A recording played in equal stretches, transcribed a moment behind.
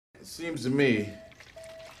Seems to me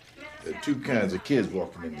there are two kinds of kids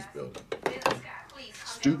walking in this building.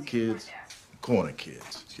 Stoop kids, corner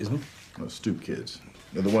kids. Excuse me? No, stoop kids.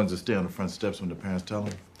 They're the ones that stay on the front steps when the parents tell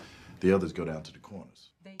them. The others go down to the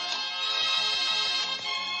corners.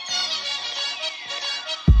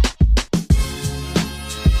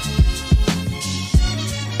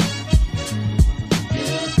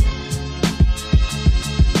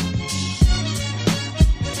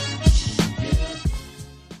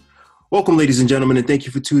 Welcome, ladies and gentlemen, and thank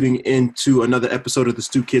you for tuning in to another episode of the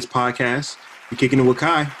Stoop Kids podcast. You're kicking it with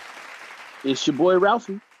Kai. It's your boy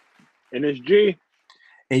Ralphie. And it's G.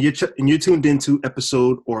 And you're tuned into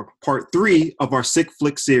episode or part 3 of our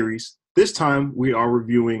SicFlix series. This time we are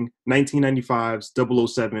reviewing 1995's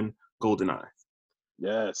 007 Goldeneye.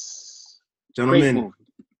 Yes. Gentlemen,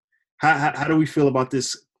 how do we feel about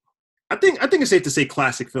this? I think it's safe to say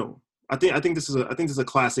classic film. I think this is a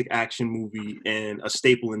classic action movie and a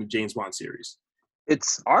staple in the James Bond series.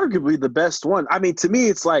 It's arguably the best one. I mean, to me,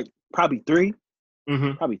 it's like probably 3.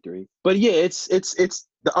 Mm-hmm. Probably 3. But yeah, it's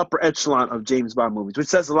the upper echelon of James Bond movies, which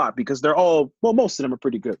says a lot because they're all, well, most of them are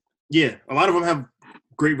pretty good. Yeah, a lot of them have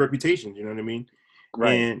great reputations, you know what I mean?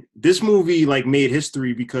 Right. And this movie made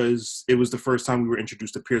history because it was the first time we were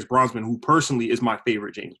introduced to Pierce Bronsnan, who personally is my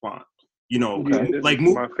favorite James Bond. You know,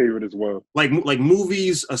 my favorite as well. Like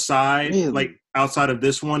movies aside, Really? like outside of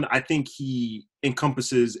this one, I think he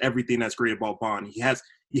encompasses everything that's great about Bond. He has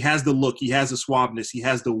the look, he has the suaveness, he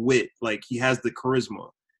has the wit, like he has the charisma,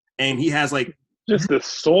 and he has just the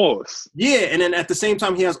sauce. Yeah, and then at the same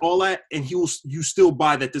time he has all that, and you still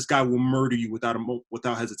buy that this guy will murder you without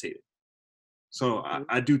hesitating. So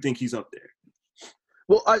I do think he's up there.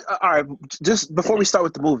 Well, all right. Just before we start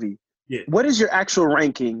with the movie, yeah, what is your actual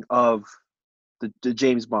ranking of the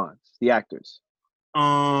James Bonds, the actors?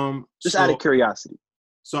 Just out of curiosity.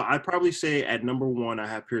 So I'd probably say at number 1 I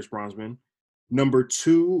have Pierce Bronsnan. Number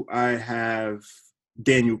 2 I have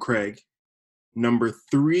Daniel Craig. Number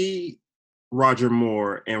 3 Roger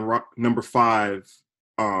Moore, and number 5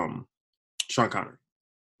 Sean Connery.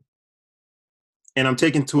 And I'm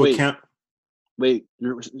taking into account. Wait,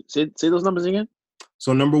 say those numbers again.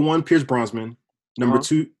 So number 1 Pierce Bronsnan. Number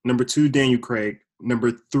two Daniel Craig.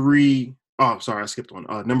 Number 3. Oh, sorry, I skipped one.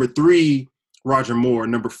 Number 3 Roger Moore.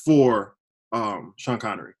 Number 4 Sean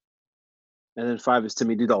Connery. And then 5 is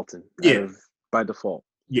Timothy Dalton. Yeah. By default.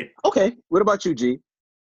 Yeah. Okay. What about you, G?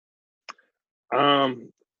 I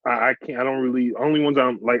can't. I don't really. Only ones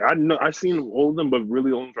I'm like. I know. I've seen all of them, but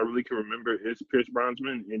really, only ones I really can remember is Pierce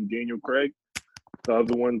Brosnan and Daniel Craig. The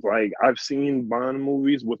other ones, like I've seen Bond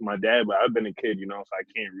movies with my dad, but I've been a kid, so I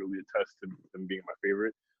can't really attest to them being my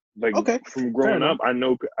favorite. Like from growing up, I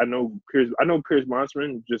know Pierce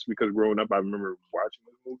Brosnan just because growing up I remember watching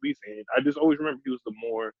those movies, and I just always remember he was the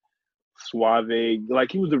more suave,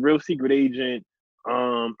 like he was a real secret agent.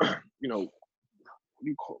 What do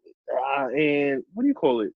you call it? And what do you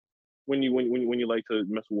call it when you like to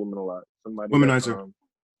mess with women a lot? Somebody womanizer.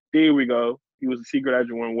 There we go. He was a secret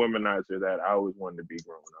agent, one womanizer that I always wanted to be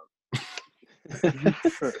growing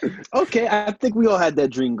up. Okay, I think we all had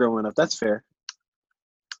that dream growing up. That's fair.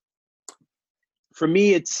 For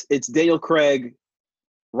me, it's Daniel Craig,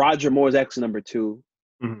 Roger Moore's actually number 2,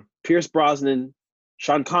 Pierce Brosnan,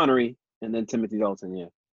 Sean Connery, and then Timothy Dalton. Yeah.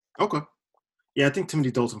 Okay. Yeah, I think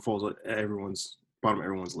Timothy Dalton falls at bottom of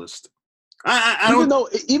everyone's list.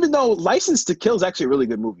 Even though License to Kill is actually a really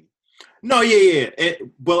good movie. No, yeah.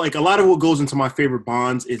 But like a lot of what goes into my favorite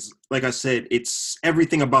Bonds is, like I said, it's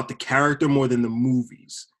everything about the character more than the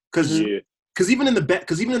movies. Because even in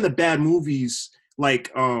the bad movies,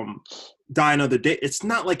 like Die Another Day, it's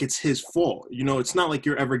not like it's his fault. It's not like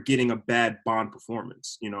you're ever getting a bad Bond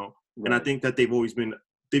performance. Right. And I think that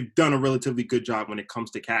they've done a relatively good job when it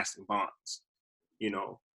comes to casting Bonds.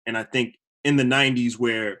 And I think in the 90s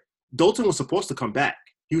where Dalton was supposed to come back.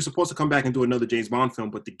 He was supposed to come back and do another James Bond film,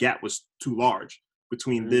 but the gap was too large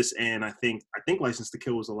between this and I think License to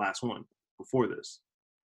Kill was the last one before this.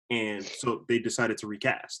 And so they decided to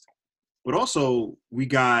recast. But also we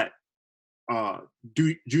got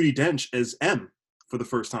Judi Dench as M for the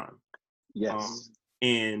first time. Yes.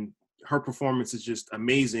 And her performance is just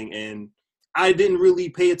amazing. And I didn't really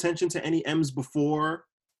pay attention to any M's before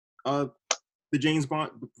the James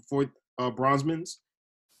Bond, before Brosnan's.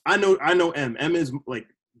 I know M. M is like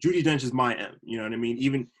Judi Dench is my M. You know what I mean?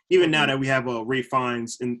 Even now that we have Ray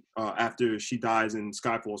Fiennes in after she dies in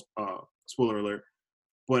Skyfall, spoiler alert.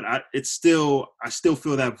 But I still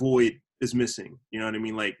feel that void is missing. You know what I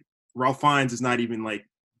mean? Like Ralph Fiennes is not even like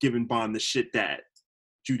giving Bond the shit that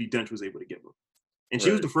Judi Dench was able to give him. And she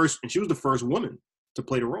was the first woman to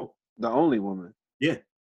play the role. The only woman. Yeah.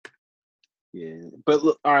 Yeah, but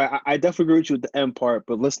look, all right, I definitely agree with you with the M part,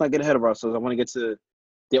 but let's not get ahead of ourselves. I want to get to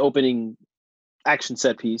the opening action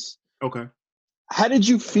set piece. Okay. How did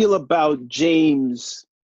you feel about James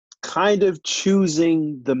kind of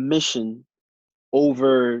choosing the mission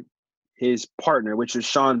over his partner, which is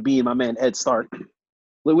Sean Bean, my man Ed Stark?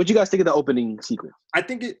 What you guys think of the opening sequence? I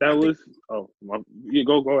think it. Go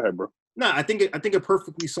ahead, bro. No, I think it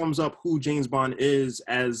perfectly sums up who James Bond is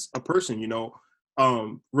as a person. You know,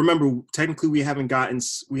 remember, technically we haven't gotten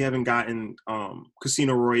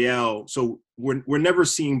Casino Royale, so we're never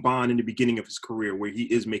seeing Bond in the beginning of his career where he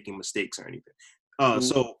is making mistakes or anything.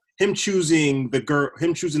 So him choosing the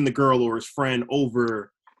girl or his friend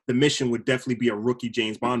over the mission would definitely be a rookie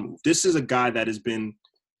James Bond move. This is a guy that has been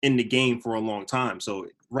in the game for a long time, so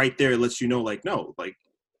right there lets you know, like, no, like,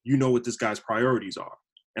 you know what this guy's priorities are.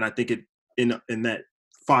 And I think it in that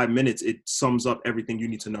 5 minutes, it sums up everything you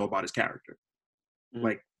need to know about his character. Mm-hmm.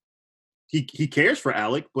 Like, he cares for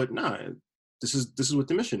Alec, but nah, this is what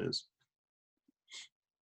the mission is.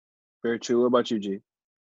 Very true. What about you, G?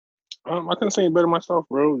 I couldn't say it better myself,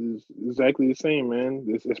 bro. It's exactly the same, man.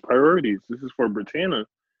 It's priorities. This is for Britannia.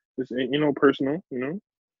 This ain't, personal,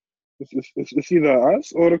 It's either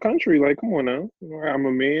us or the country. Like, come on now. I'm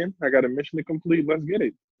a man. I got a mission to complete. Let's get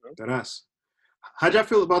it. That's. How'd y'all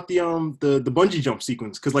feel about the bungee jump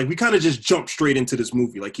sequence? Because, like, we kind of just jumped straight into this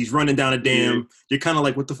movie. Like, he's running down a dam. Yeah. You're kind of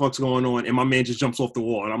like, what the fuck's going on? And my man just jumps off the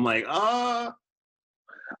wall. And I'm like, I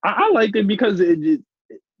liked it because the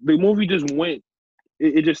movie just went.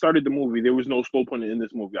 It just started the movie. There was no slow point in this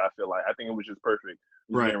movie, I feel like. I think it was just perfect.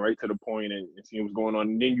 It was getting right to the point and seeing what's going on.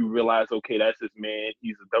 And then you realize, okay, that's his man.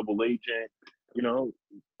 He's a double agent.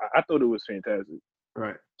 I thought it was fantastic.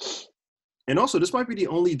 Right. And also, this might be the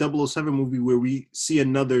only 007 movie where we see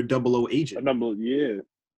another 00 agent.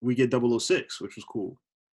 We get 006, which was cool.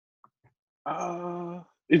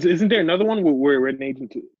 Isn't there another one where an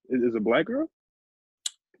agent is a black girl?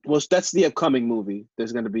 Well, that's the upcoming movie.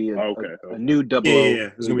 There's going to be a new 00. Yeah.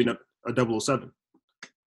 There's going to be a 007.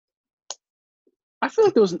 I feel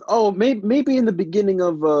like there was maybe in the beginning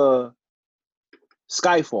of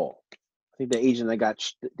Skyfall. I think the agent that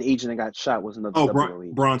got shot was another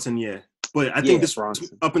 008. Bronson, yeah. But I think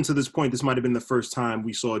up until this point, this might have been the first time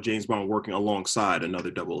we saw James Bond working alongside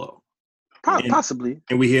another 00. Possibly.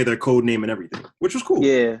 And we hear their code name and everything, which was cool.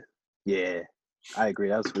 Yeah. I agree.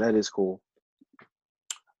 That is cool.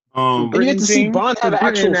 And you get to see Bond have an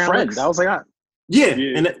actual friend. I was like,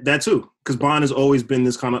 and that too, because Bond has always been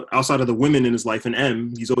this kind of, outside of the women in his life and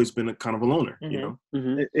M, he's always been a kind of a loner,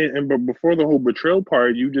 Mm-hmm. But before the whole betrayal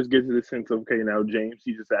part, you just get to the sense of, okay, now James,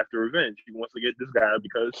 he's just after revenge. He wants to get this guy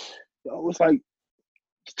because it's like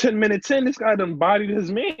 10 minutes in, this guy done bodied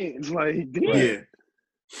his man. It's like, damn. Yeah.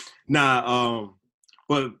 Nah.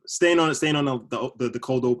 But staying on the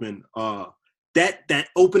cold open. That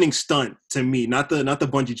opening stunt to me, not the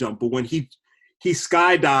bungee jump, but when he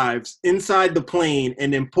skydives inside the plane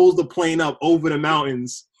and then pulls the plane up over the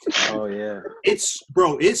mountains. Oh yeah. It's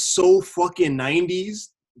so fucking 90s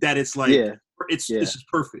that it's like it's just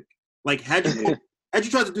perfect. Like had you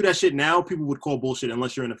tried to do that shit now, people would call bullshit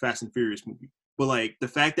unless you're in a Fast and Furious movie. But like the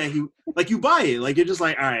fact that you buy it, like you're just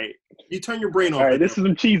like, all right, you turn your brain off. All right, this is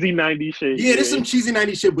some cheesy 90s shit. Yeah, this is some cheesy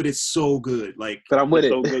 90s shit, but it's so good. Like, but I'm with it.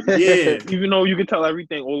 So good. Yeah. Even though you can tell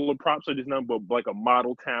everything, all the props are just nothing but like a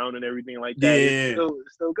model town and everything like that. Yeah.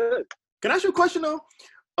 It's still good. Can I ask you a question though?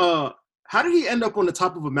 How did he end up on the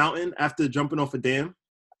top of a mountain after jumping off a dam?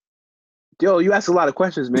 Yo, you ask a lot of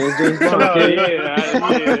questions, man. James Bond.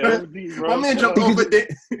 My man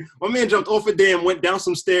jumped off a dam, went down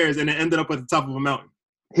some stairs, and then ended up at the top of a mountain.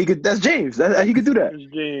 That's James. He could do that. That's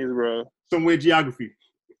James, bro. Some weird geography.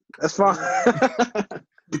 That's fine.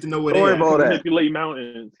 Need to know where Don't worry about that. Manipulate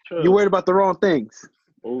mountains. Sure. You're worried about the wrong things.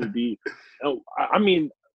 OD. I mean,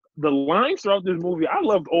 the lines throughout this movie, I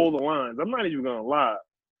loved all the lines. I'm not even gonna lie.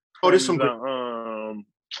 There's some good.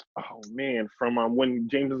 From when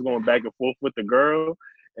James is going back and forth with the girl,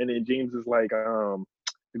 and then James is like, the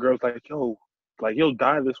girl's like, yo, like he'll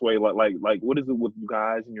die this way, like what is it with you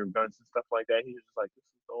guys and your guns and stuff like that? He's just like, this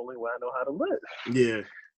is the only way I know how to live. Yeah.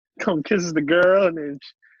 Come kisses the girl, and then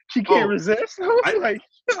she can't resist.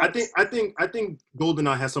 I think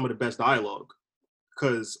Goldeneye has some of the best dialogue,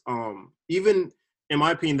 because even in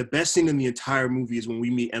my opinion, the best scene in the entire movie is when we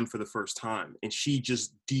meet M for the first time, and she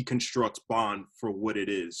just deconstructs Bond for what it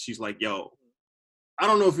is. She's like, yo, I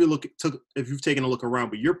don't know if you've taken a look around,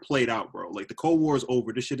 but you're played out, bro. Like, the Cold War is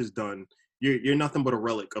over. This shit is done. You're nothing but a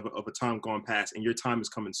relic of a time gone past, and your time is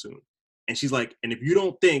coming soon. And she's like, and if you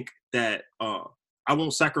don't think that I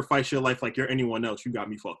won't sacrifice your life like you're anyone else, you got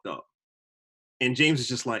me fucked up. And James is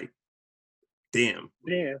just like, damn.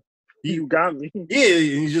 Yeah. You got me. Yeah,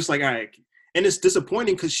 and he's just like, all right. And it's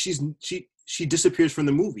disappointing because she disappears from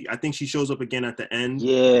the movie. I think she shows up again at the end.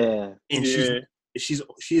 Yeah. And she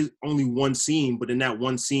has only one scene, but in that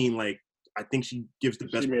one scene, like I think she gives the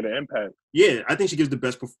best. She made an impact. Yeah, I think she gives the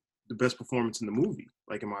best performance in the movie,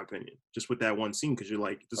 like in my opinion, just with that one scene, because you're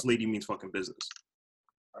like, this lady means fucking business.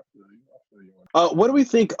 I feel you. What do we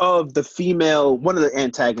think of the female, one of the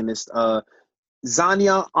antagonists,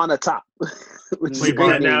 Zanya on a top? Which is a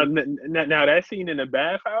great now name. that scene in the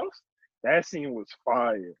bathhouse, that scene was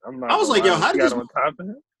fire. I was like, yo, how did this on top of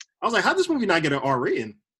him? I was like, how'd this movie not get an R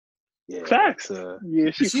rating? Yeah, facts.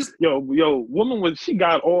 Yeah, she's woman she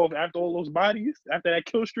got off after all those bodies, after that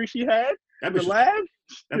kill streak she had in the lab.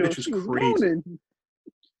 That bitch was crazy. Moaning.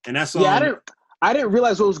 And that's I didn't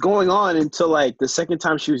realize what was going on until like the second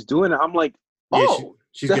time she was doing it. I'm like,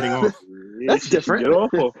 she's getting off. That's different. Get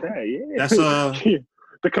off of that, yeah. That's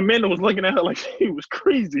the commander was looking at her like she was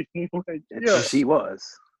crazy. Like, yeah, she was.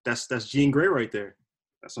 That's Jean Grey right there.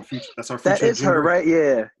 That's our future. That is her, right?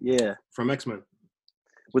 Yeah. From X-Men.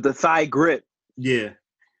 With the thigh grip. Yeah.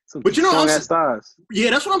 But you know, thighs.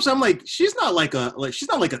 Yeah, that's what I'm saying. I'm like, she's not like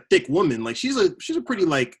a thick woman. Like she's a pretty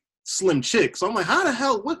like slim chick. So I'm like, how the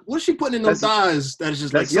hell? What is she putting in those thighs? That is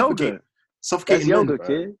just like yoga. Suffocating. That's yoga,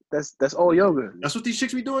 kid. That's all yoga. That's what these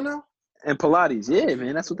chicks be doing now. And Pilates, yeah,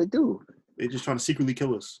 man. That's what they do. They're just trying to secretly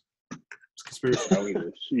kill us. It's conspiracy.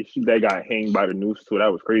 That got hanged by the noose too.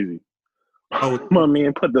 That was crazy. Oh, my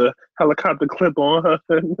man put the helicopter clip on her.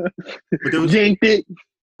 Yanked it.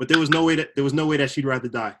 But there was no way that she'd rather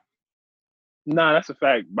die. Nah, that's a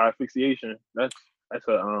fact. By asphyxiation. That's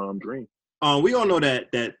a dream. We all know that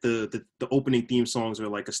the opening theme songs are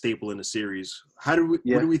like a staple in the series. What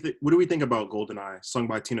do we think about Goldeneye, sung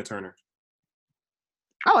by Tina Turner?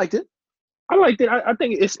 I liked it. I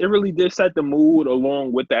think it really did set the mood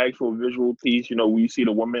along with the actual visual piece. You know, we see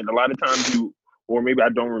the woman. A lot of times or maybe I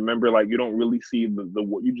don't remember, like you don't really see the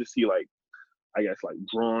you just see like, I guess like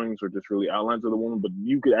drawings or just really outlines of the woman, but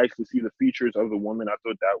you could actually see the features of the woman. I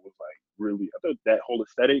thought that was like really, I thought that whole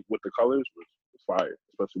aesthetic with the colors was fire,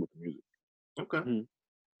 especially with the music. Okay. Mm-hmm.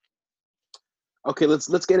 Okay,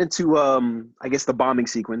 let's get into I guess the bombing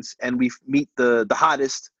sequence, and we meet the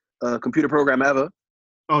hottest computer program ever.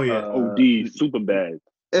 Oh yeah, OD, super bad.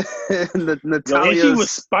 Natalia, she was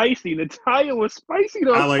spicy. Natalia was spicy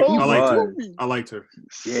though. I liked her.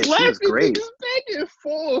 Yeah, she was great.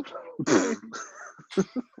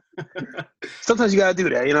 Sometimes you gotta do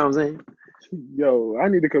that. You know what I'm saying? Yo, I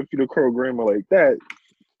need a computer programmer like that.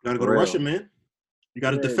 You gotta go to Russia, man. You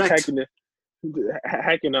gotta defect. Hacking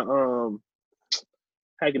the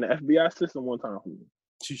FBI system one time.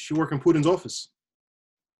 She worked in Putin's office.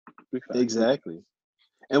 Exactly.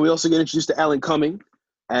 And we also get introduced to Alan Cumming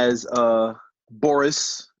as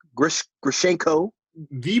Boris Grishenko.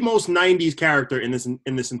 The most 90s character in this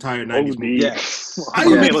entire 90s movie. Yes. I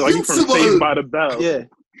mean, like you from Saved by the Bell. Yeah.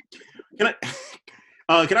 Can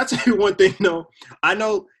I tell you one thing though? I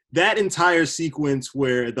know that entire sequence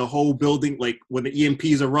where the whole building, like when the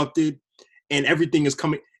EMPs erupted and everything is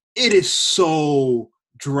coming, it is so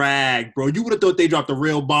dragged, bro. You would have thought they dropped a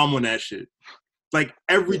real bomb on that shit. Like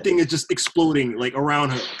everything is just exploding like around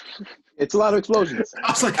her. It's a lot of explosions.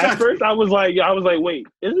 I was like, at first I was like, wait,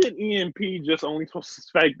 isn't EMP just only supposed to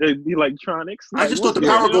affect the electronics? I just thought the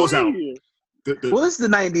power goes out. Well, this is the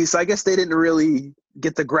 90s, so I guess they didn't really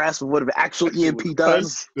get the grasp of what an actual EMP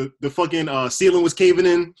does. The fucking ceiling was caving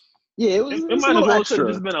in. Yeah, it might as well have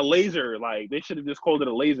just been a laser. Like they should have just called it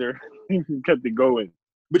a laser and kept it going.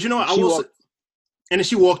 But you know what? And then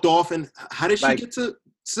she walked off. And how did she get to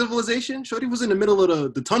civilization? Shorty was in the middle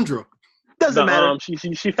of the tundra. Doesn't matter.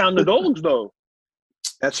 She found the dogs though.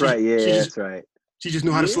 That's right. Yeah, that's right. She just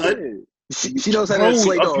knew how to sled. She knows how to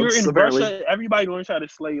slay dogs. If you're in Russia, everybody learns how to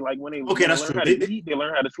slay. Like when they that's learn true. how to eat, they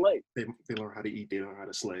learn how to slay. They learn how to eat. They learn how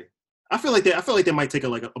to slay. I feel like they might take a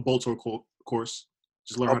Bolto course.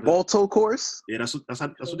 Just learn a Bolto course. Yeah, that's what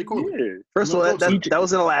they call it. First of all, that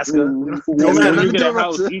was in Alaska. When you get a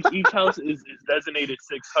house, each house is designated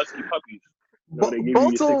 6 husky puppies.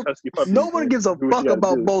 Bolto, no one gives a fuck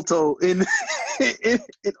about Bolto in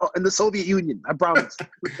the Soviet Union. I promise.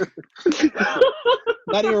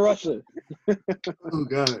 Not even Russia. Oh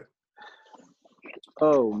God.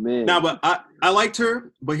 Oh man. Now, but I liked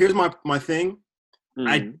her. But here's my thing.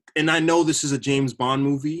 Mm-hmm. I know this is a James Bond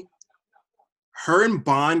movie. Her and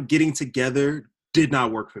Bond getting together did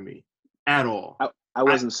not work for me at all. I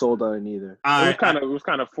wasn't sold on it either. It was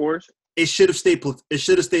kind of forced. It should have stayed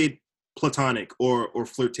platonic or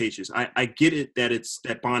flirtatious. I get it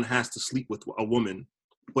that Bond has to sleep with a woman,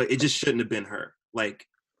 but it just shouldn't have been her. Like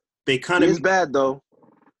they kind of is bad though.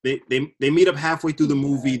 They meet up halfway through the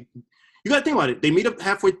movie. You got to think about it. They meet up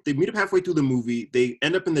halfway through the movie. They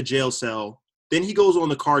end up in the jail cell. Then he goes on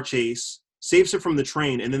the car chase, saves her from the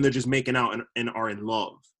train, and then they're just making out and are in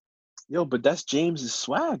love. Yo, but that's James's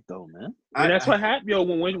swag, though, man. And that's what happened, yo.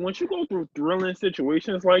 Once you go through thrilling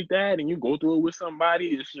situations like that, and you go through it with somebody,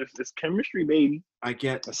 it's chemistry, baby. I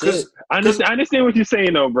get because I understand what you're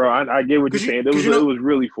saying, though, bro. I get what you're saying. It was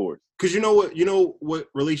really forced. Because you know what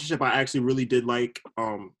relationship I actually really did like.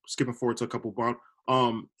 Skipping forward to a couple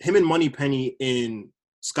him and Moneypenny in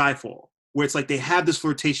Skyfall, where it's like they have this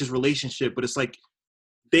flirtatious relationship, but it's like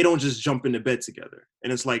they don't just jump into bed together,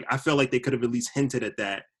 and it's like I feel like they could have at least hinted at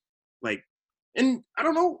that. Like, and I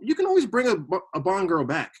don't know, you can always bring a Bond girl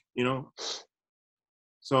back, you know?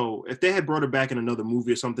 So if they had brought her back in another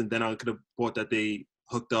movie or something, then I could have thought that they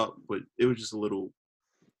hooked up, but it was just a little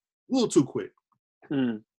too quick.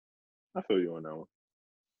 I feel you on that one.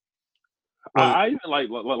 I even like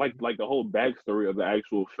the whole backstory of the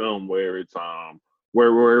actual film where it's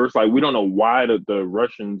where it's like we don't know why the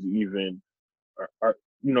Russians even are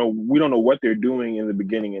we don't know what they're doing in the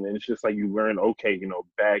beginning, and it's just like you learn, okay,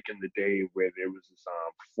 back in the day where there was this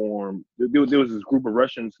there was this group of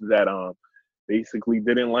Russians that basically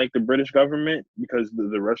didn't like the British government because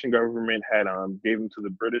the Russian government had gave them to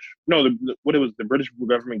the British. No, the British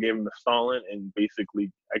government gave them to Stalin and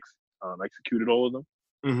basically executed all of them.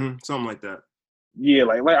 Mm-hmm, something like that. Yeah,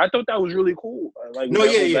 like I thought that was really cool. Like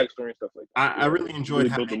backstory and stuff like that. I really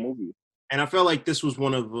enjoyed built the movie, and I felt like this was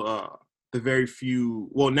one of the very few.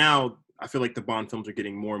 Well, now I feel like the Bond films are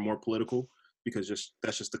getting more and more political because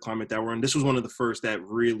that's just the climate that we're in. This was one of the first that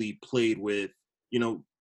really played with.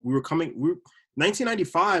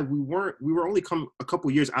 1995. We were only a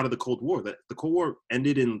couple years out of the Cold War. The Cold War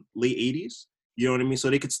ended in late 80s. You know what I mean? So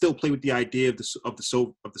they could still play with the idea of the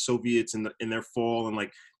Soviets in their fall and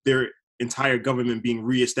like their entire government being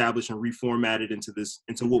reestablished and reformatted into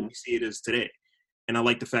what we see it as today. And I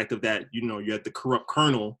like the fact of that. You had the corrupt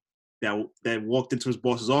colonel that walked into his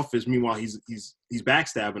boss's office. Meanwhile, he's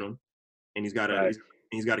backstabbing him, and he's got to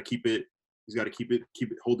keep it. He's got to keep it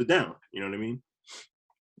hold it down. You know what I mean?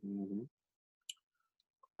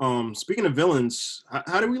 Mm-hmm. Speaking of villains,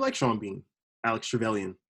 how do we like Sean Bean, Alex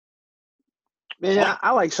Trevelyan? Man,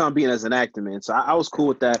 I like Sean Bean as an actor, man. So I was cool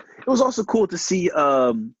with that. It was also cool to see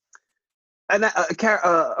a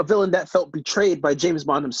villain that felt betrayed by James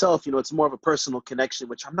Bond himself. It's more of a personal connection,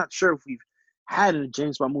 which I'm not sure if we've had in a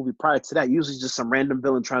James Bond movie prior to that. Usually just some random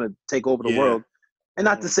villain trying to take over the world. And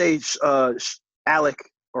not to say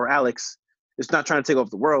Alex is not trying to take over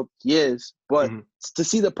the world. He is. But to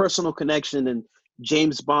see the personal connection and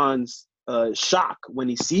James Bond's shock when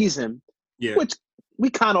he sees him, which we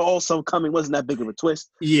kind of also coming, wasn't that big of a twist.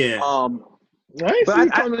 Yeah. But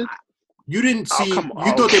you didn't see. You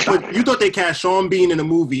thought they cast Sean Bean in a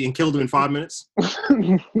movie and killed him in 5 minutes. Well,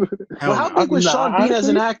 how big was Sean Bean as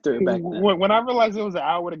an actor back then? When I realized it was an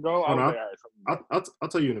hour to go, I was like, all right, I'll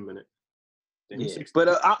tell you in a minute. Yeah,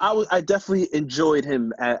 but I definitely enjoyed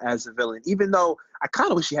him as a villain, even though I kind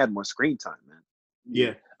of wish he had more screen time, man.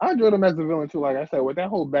 Yeah, I enjoyed him as a villain too. Like I said, with that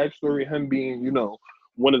whole backstory, him being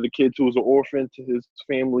one of the kids who was an orphan to his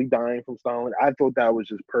family dying from Stalin, I thought that was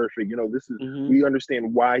just perfect. This is we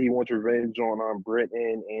understand why he wants revenge on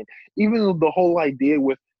Britain, and even the whole idea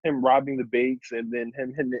with him robbing the banks and then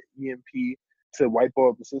him hitting the EMP to wipe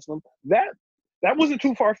off the system. That wasn't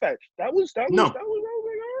too far fetched. That was like, all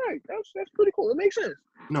right, that's pretty cool. It makes sense.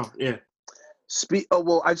 No, yeah.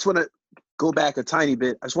 I just want to go back a tiny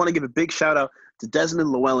bit. I just want to give a big shout out to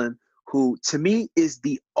Desmond Llewellyn, who to me is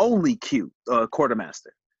the only cute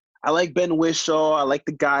quartermaster. I like Ben Whishaw. I like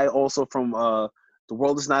the guy also from The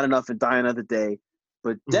World Is Not Enough and Die Another Day.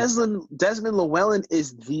 But Desmond Llewellyn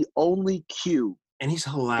is the only Q. And he's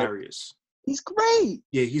hilarious. He's great.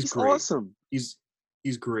 Yeah, he's great. Awesome. He's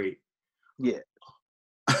great. Yeah.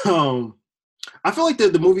 I feel like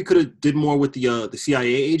the movie could have did more with the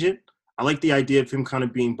CIA agent. I like the idea of him kind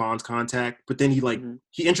of being Bond's contact, but then he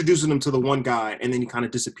introduces him to the one guy, and then he kind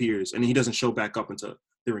of disappears, and he doesn't show back up until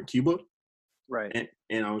they're in Cuba. Right.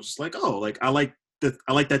 And I was just like, oh, like I like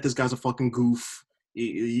that this guy's a fucking goof.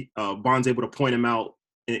 Bond's able to point him out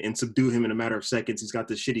and subdue him in a matter of seconds. He's got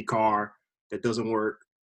this shitty car that doesn't work.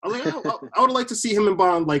 I was like, I would like to see him and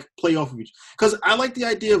Bond like play off of each, because I like the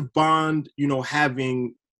idea of Bond,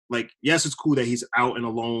 having. Like, yes, it's cool that he's out and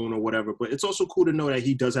alone or whatever, but it's also cool to know that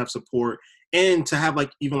he does have support and to have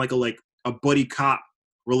even a buddy cop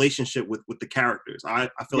relationship with the characters. I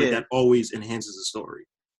feel like that always enhances the story.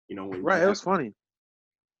 Right, it was funny.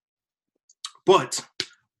 But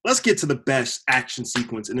let's get to the best action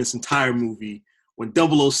sequence in this entire movie when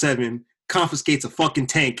 007 confiscates a fucking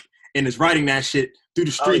tank and is riding that shit through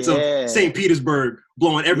the streets of St. Petersburg,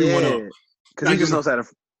 blowing everyone up. Because he just knows how to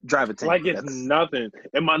drive a tank. Like it's nothing.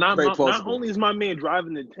 And not only is my man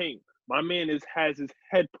driving the tank, my man has his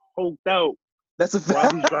head poked out. That's a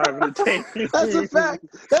fact. While he's driving the tank. That's a fact.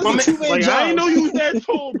 That's a two-man job. I didn't know you was that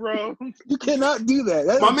tall, bro. You cannot do that.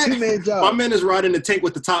 That's a two-man job. My man is riding the tank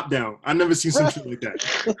with the top down. I never seen some shit like that.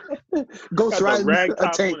 Ghost riding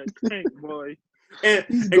a tank. Boy. And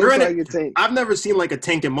granted, I've never seen like a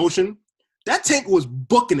tank in motion. That tank was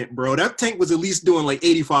booking it, bro. That tank was at least doing like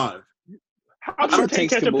 85. How did the tank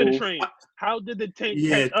catch up to the train? How did the tank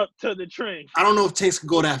catch up to the train? I don't know if tanks can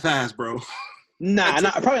go that fast, bro. Nah,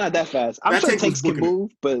 probably not that fast. I'm sure tanks can move,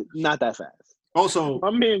 but not that fast. Also, I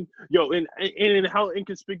mean, and how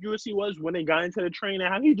inconspicuous he was when they got into the train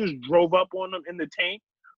and how he just drove up on them in the tank,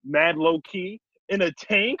 mad low key, in a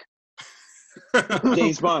tank.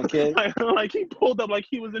 James Bond, kid. Like he pulled up like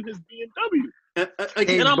he was in his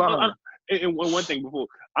BMW. And one thing before,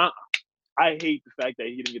 I hate the fact that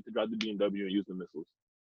he didn't get to drive the BMW and use the missiles.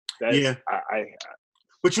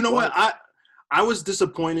 But you know what? I was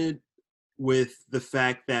disappointed with the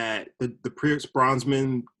fact that the Pierce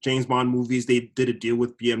Bronsnan James Bond movies, they did a deal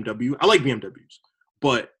with BMW. I like BMWs,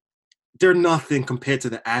 but they're nothing compared to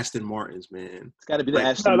the Aston Martins, man. It's got to be the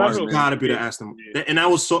Aston Martin. It's got to be the Aston. Yeah. And I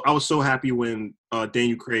was so happy when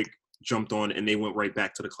Daniel Craig jumped on and they went right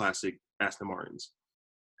back to the classic Aston Martins,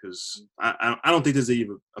 because I don't think there's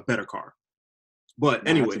even a better car. But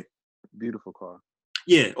anyway, beautiful car.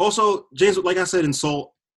 Yeah. Also, James, like I said in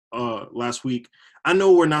Salt last week, I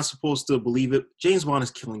know we're not supposed to believe it. James Bond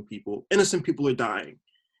is killing people. Innocent people are dying.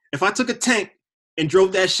 If I took a tank and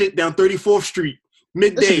drove that shit down 34th Street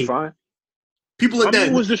midday, people are dead.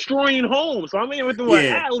 He was destroying homes. So I mean, with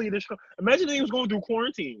the alley, imagine he was going through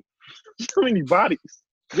quarantine. So many bodies.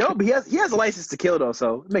 Yo, but he has a license to kill though,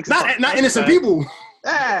 so it makes it not innocent people.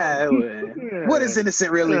 What is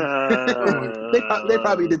innocent really? They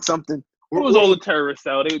probably did something. It was all the terrorists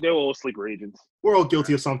out. They were all sleeper agents. We're all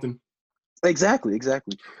guilty of something. Exactly.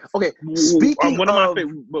 Okay. Speaking one of my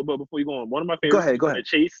favorite, but before you go on, one of my favorite. Go ahead.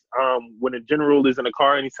 Chase. When a general is in a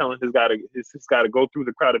car and he's telling his guy to go through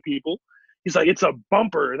the crowd of people. He's like, it's a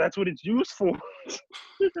bumper. That's what it's used for.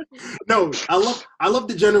 No, I love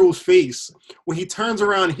the general's face when he turns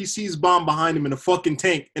around and he sees Bomb behind him in a fucking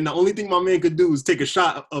tank, and the only thing my man could do is take a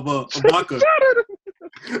shot of a vodka.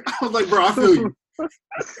 I was like, bro, I feel you.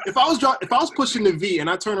 If I was pushing the V and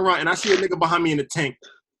I turn around and I see a nigga behind me in a tank,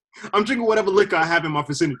 I'm drinking whatever liquor I have in my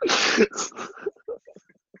vicinity.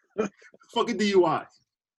 Fucking DUI.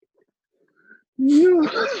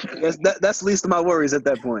 That's least of my worries at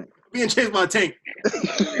that point. Being chased by a tank.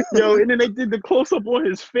 Yo, and then they did the close up on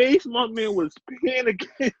his face. My man was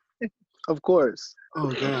panicking. Of course. Oh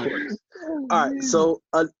god. All right, so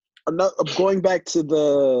going back to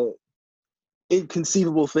the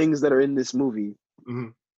inconceivable things that are in this movie. Mm-hmm.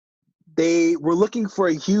 They were looking for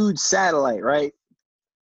a huge satellite, right?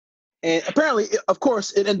 And apparently, of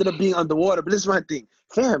course, it ended up being underwater. But this is my thing,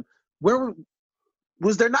 fam. Where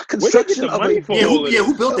was there not construction of a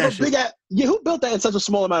who built that shit? Who built that in such a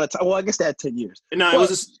small amount of time? Well, I guess they had 10 years. No,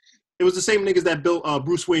 it was the same niggas that built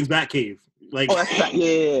Bruce Wayne's Batcave. Like, oh, that's right.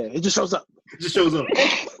 Yeah. It just shows up.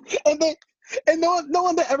 And no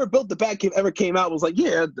one that ever built the Batcave ever came out and was like,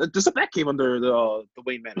 yeah, there's a Batcave under the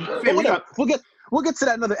Wayne Manor. We'll get to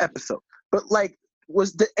that another episode. But like,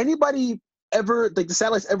 did anybody ever, like the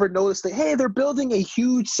satellites ever noticed that, hey, they're building a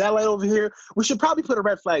huge satellite over here, we should probably put a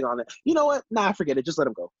red flag on it? You know what? Nah, forget it. Just let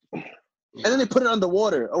them go. And then they put it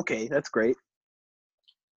underwater. Okay, that's great.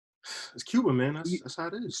 It's Cuba, man. That's how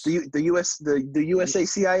it is. The USA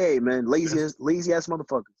CIA, man, lazy ass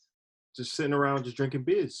motherfuckers. Just sitting around, just drinking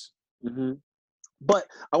beers. Mm-hmm. But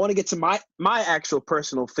I want to get to my actual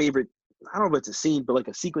personal favorite. I don't know if it's a scene, but like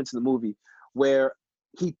a sequence in the movie where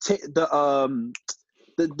the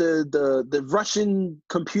Russian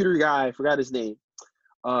computer guy, I forgot his name,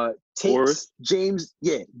 takes James's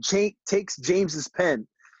pen,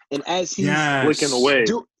 and as he's clicking away,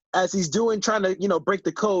 as he's trying to break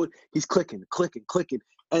the code, he's clicking,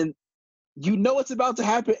 and you know what's about to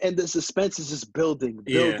happen, and the suspense is just building.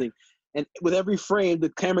 And with every frame, the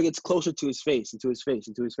camera gets closer to his face, into his face.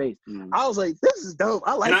 I was like, this is dope.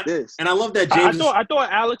 I like this. And I love that James. I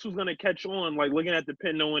thought Alex was gonna catch on, like looking at the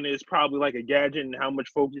pen, knowing it's probably like a gadget and how much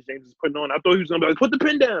focus James is putting on. I thought he was gonna be like, put the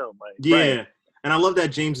pen down. Like, yeah. Right. And I love that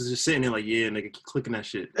James is just sitting there like, yeah, nigga, keep clicking that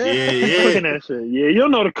shit. Yeah. Clicking that shit. Yeah, you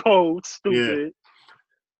don't know the code, stupid. Yeah.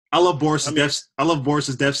 I love Boris's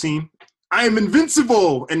death scene. I am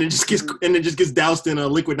invincible, and it just gets doused in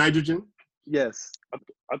liquid nitrogen. Yes.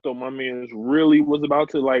 I thought my man really was about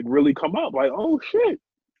to like really come up. Like, oh shit.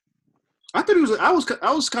 I thought he was.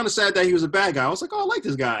 I was kind of sad that he was a bad guy. I was like, oh, I like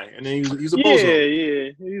this guy, and then he's a bozo.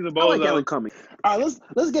 Yeah, he's a bozo. I like Alan Cumming. All right,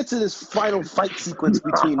 let's get to this final fight sequence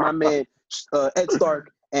between my man Ed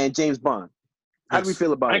Stark and James Bond. How do we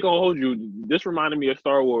feel about I it? ain't gonna hold you. This reminded me of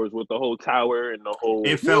Star Wars with the whole tower and the whole.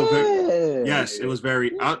 It felt very. Yes, it was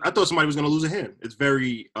very. I thought somebody was gonna lose a hand. It's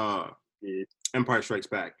very Empire Strikes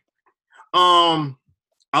Back.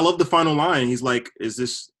 I love the final line. He's like, "Is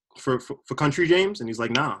this for country, James?" And he's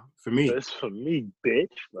like, "Nah, for me." That's for me, bitch.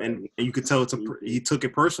 Like, and you could tell he took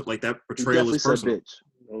it personal. Like that betrayal is personal.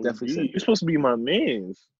 Definitely said you're supposed to be my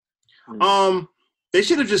man's. They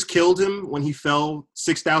should have just killed him when he fell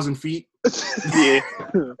 6,000 feet. Yeah.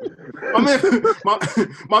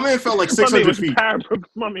 my man fell like 600 feet.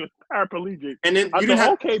 My man was paraplegic. And then I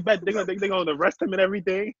thought, okay, bet they're gonna arrest him and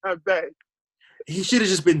everything. I bet. He should have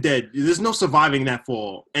just been dead. There's no surviving that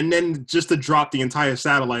fall. And then just to drop the entire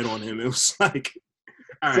satellite on him, it was like,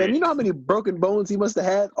 all right. You know how many broken bones he must have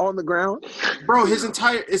had on the ground? Bro, his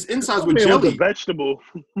insides were jelly. Was a vegetable.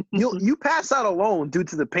 you pass out alone due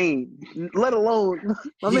to the pain, let alone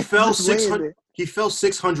he fell 600. He fell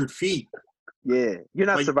 600 feet. Yeah, you're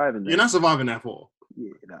not surviving that. You're not surviving that fall.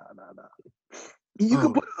 Yeah, nah. You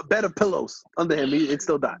could put a bed of pillows under him; it'd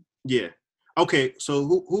still die. Yeah. Okay, so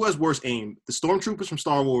who has worse aim? The stormtroopers from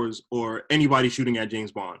Star Wars or anybody shooting at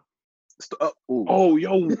James Bond?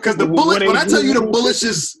 Yo. Because the bullet, when I tell you the bullets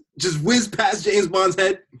just whiz past James Bond's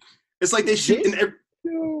head, it's like they shoot in every...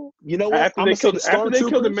 You know what? After they killed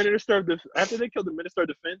the Minister of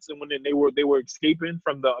Defense and when they were escaping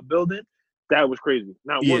from the building, that was crazy.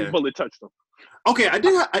 Not one bullet touched them. Okay, I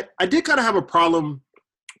did kind of have a problem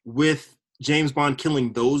with James Bond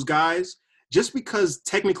killing those guys. Just because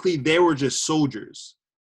technically they were just soldiers,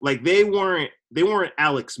 like they weren't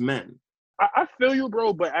Alex's men. I feel you,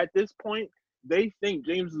 bro, but at this point, they think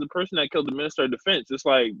James is the person that killed the Minister of Defense. It's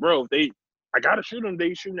like, bro, I gotta shoot him.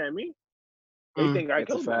 They shooting at me. They think I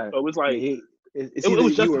killed him. So it was like it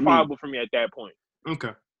was justifiable for me at that point.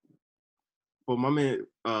 Okay. Well, my man,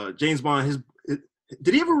 James Bond,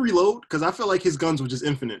 did he ever reload? Because I feel like his guns were just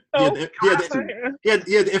infinite. He had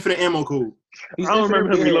the infinite ammo code. I don't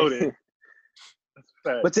remember him reloading.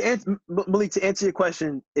 But Malik, to answer your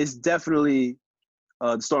question, it's definitely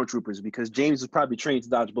the stormtroopers because James was probably trained to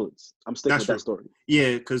dodge bullets. I'm sticking with that story.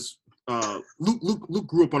 Yeah, because Luke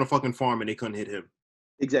grew up on a fucking farm and they couldn't hit him.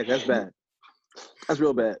 Exactly, that's bad. That's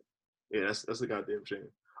real bad. Yeah, that's a goddamn shame.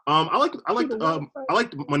 I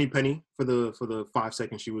liked Moneypenny for the 5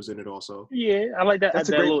 seconds she was in it also. Yeah, I like that. That's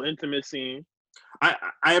that little intimate scene.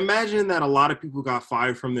 I imagine that a lot of people got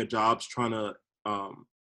fired from their jobs trying to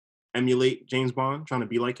emulate James Bond, trying to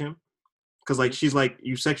be like him. Because like she's like,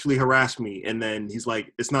 you sexually harassed me, and then he's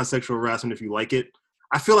like, it's not sexual harassment if you like it.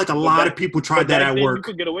 I feel like a lot of people tried that at work. You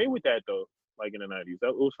could get away with that though, like in the 90s.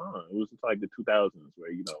 That was fine. It was like the 2000s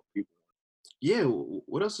where people. Yeah,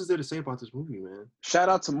 what else is there to say about this movie, man? Shout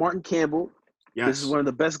out to Martin Campbell. Yes. This is one of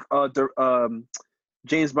the best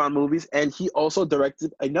James Bond movies, and he also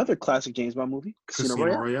directed another classic James Bond movie, Casino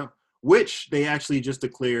Royale, which they actually just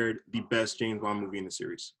declared the best James Bond movie in the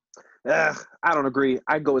series. I don't agree.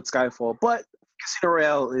 I go with Skyfall, but Casino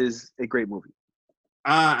Royale is a great movie.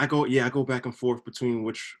 I go back and forth between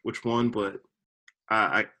which one, but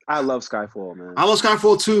I love Skyfall, man. I love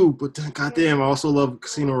Skyfall too, but goddamn, I also love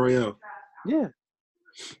Casino Royale. Yeah,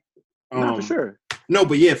 for sure. No,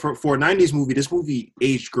 but yeah, for a 90s movie, this movie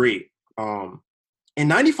aged great. And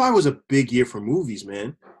 95 was a big year for movies,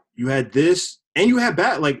 man. You had this, and you had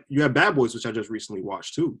Bad Boys, which I just recently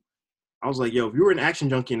watched too. I was like, yo, if you were an action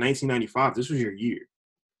junkie in 1995, this was your year.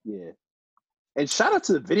 Yeah. And shout out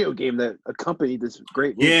to the video game that accompanied this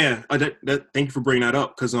great movie. Yeah, thank you for bringing that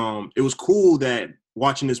up, because it was cool that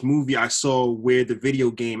watching this movie, I saw where the video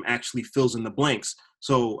game actually fills in the blanks.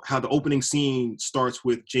 So how the opening scene starts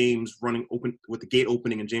with James running open with the gate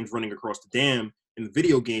opening and James running across the dam. In the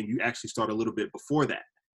video game, you actually start a little bit before that,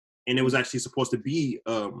 and it was actually supposed to be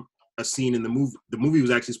a scene in the movie. The movie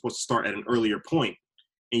was actually supposed to start at an earlier point,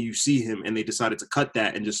 and you see him, and they decided to cut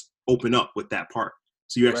that and just open up with that part.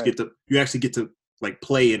 So you actually get to like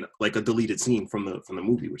play in like a deleted scene from the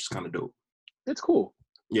movie, which is kind of dope. It's cool.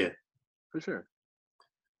 Yeah, for sure.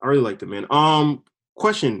 I really liked it, man.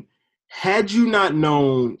 Question: had you not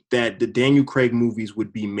known that the Daniel Craig movies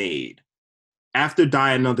would be made after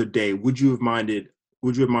Die Another Day, would you have minded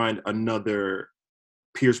another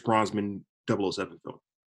Pierce Bronsnan 007 film?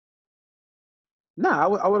 Nah,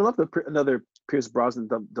 I would love another Pierce Brosnan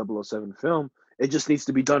 007 film. It just needs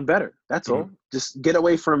to be done better. That's all. Just get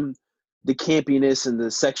away from the campiness and the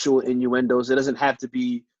sexual innuendos. It doesn't have to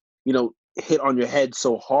be, hit on your head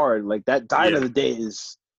so hard. Like that Die Another Day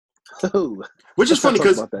is Which is funny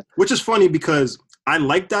Let's talk about that. because I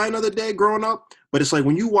like Die Another Day growing up, but it's like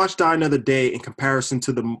when you watch Die Another Day in comparison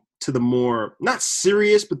to the more not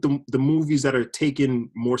serious, but the movies that are taken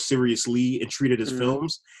more seriously and treated as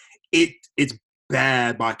films, it's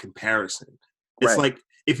bad by comparison. It's like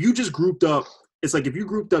if you just grouped up, it's like if you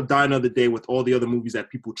grouped up Die Another Day with all the other movies that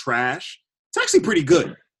people trash, it's actually pretty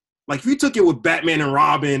good. Like if you took it with Batman and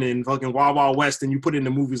Robin and fucking Wild Wild West and you put it in the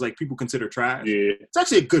movies like people consider trash, it's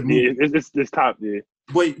actually a good movie. Yeah, it's top,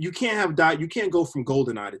 But you can't go from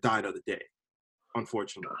Goldeneye to Die Another Day,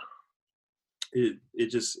 unfortunately.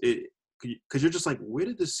 Because you're just like, where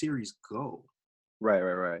did this series go? Right.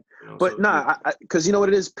 You know, But because you know what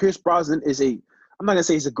it is? Pierce Brosnan I'm not going to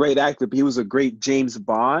say he's a great actor, but he was a great James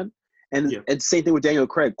Bond. And same thing with Daniel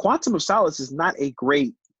Craig. Quantum of Solace is not a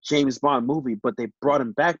great James Bond movie, but they brought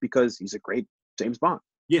him back because he's a great James Bond.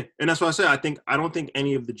 Yeah, and that's what I said. I don't think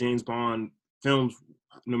any of the James Bond films,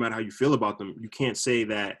 no matter how you feel about them, you can't say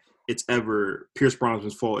that it's ever Pierce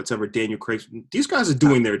Brosnan's fault. It's ever Daniel Craig's. These guys are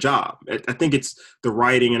doing their job. I think it's the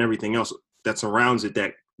writing and everything else that surrounds it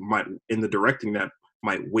that might, in the directing, that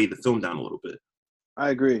might weigh the film down a little bit. I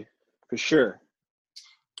agree, for sure.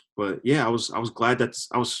 But yeah, I was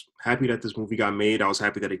happy that this movie got made. I was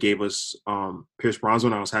happy that it gave us Pierce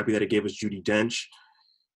Brosnan. I was happy that it gave us Judi Dench,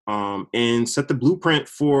 and set the blueprint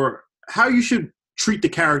for how you should treat the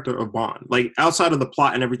character of Bond. Like outside of the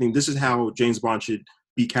plot and everything, this is how James Bond should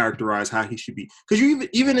be characterized, how he should be. Because you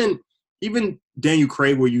even Daniel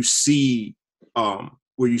Craig, where you see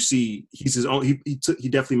he's his own. He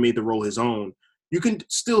definitely made the role his own. You can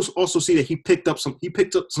still also see that he picked up some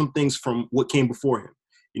things from what came before him.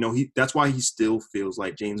 You know, that's why he still feels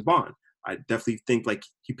like James Bond. I definitely think like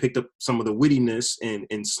he picked up some of the wittiness and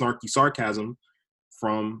snarky sarcasm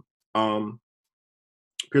from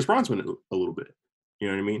Pierce Brosnan a little bit. You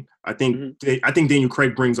know what I mean? I think Daniel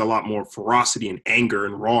Craig brings a lot more ferocity and anger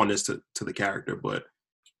and rawness to the character. But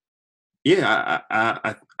yeah,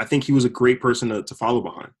 I think he was a great person to follow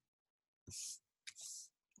behind.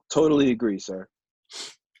 Totally agree, sir.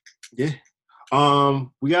 Yeah.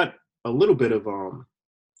 We got a little bit of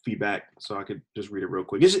feedback, so I could just read it real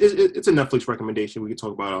quick. It's a Netflix recommendation. We could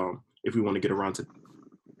talk about if we want to get around to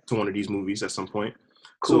one of these movies at some point.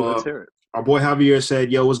 Cool, So, let's hear it. Our boy Javier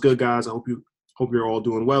said, "Yo, what's good, guys? I hope you're all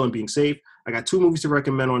doing well and being safe. I got 2 movies to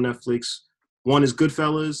recommend on Netflix. One is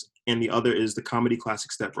Goodfellas, and the other is the comedy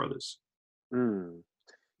classic Step Brothers." You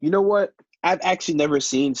know what? I've actually never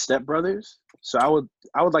seen Step Brothers, so I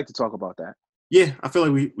would like to talk about that. Yeah, I feel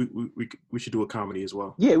like we should do a comedy as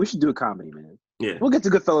well. Yeah, we should do a comedy, man. Yeah, we'll get to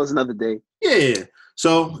Goodfellas another day. Yeah.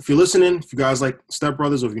 So if you're listening, if you guys like Step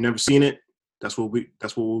Brothers, or if you've never seen it, that's what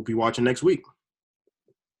we'll be watching next week.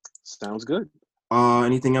 Sounds good.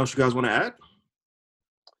 Anything else you guys want to add?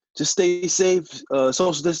 Just stay safe,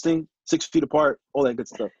 social distancing, 6 feet apart, all that good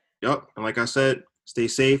stuff. Yep. And like I said, stay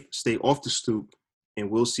safe, stay off the stoop, and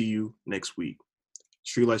we'll see you next week.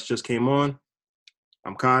 Street Lights just came on.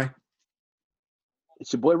 I'm Kai.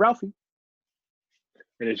 It's your boy Ralphie.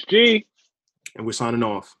 And it's G. And we're signing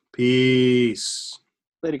off. Peace.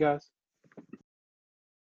 Later, guys.